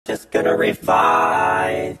Just gonna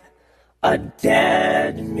revive a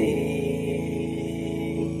dead meme.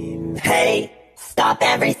 Hey, stop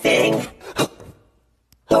everything.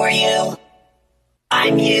 Who are you?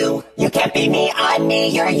 I'm you. You can't be me, I'm me.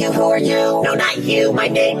 You're you, who are you? No, not you, my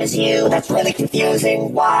name is you. That's really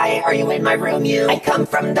confusing. Why are you in my room, you? I come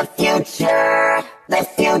from the future. The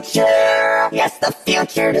future. Yes, the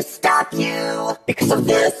future to stop you. Because of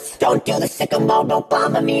this, don't do the sicko mode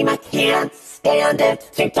Obama meme. I can't stand it.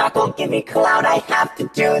 TikTok won't give me clout. I have to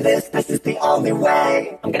do this. This is the only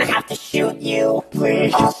way. I'm gonna have to shoot you.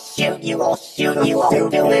 Please. I'll shoot you. I'll shoot you. I'll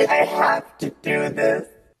do it. I have to do this.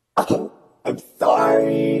 Oh, I'm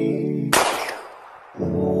sorry.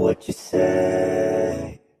 What you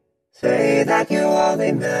say? Say that you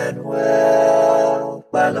only meant well.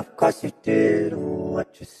 Well, of course you did.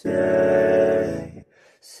 What you say?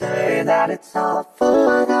 Say that it's all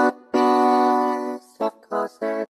for the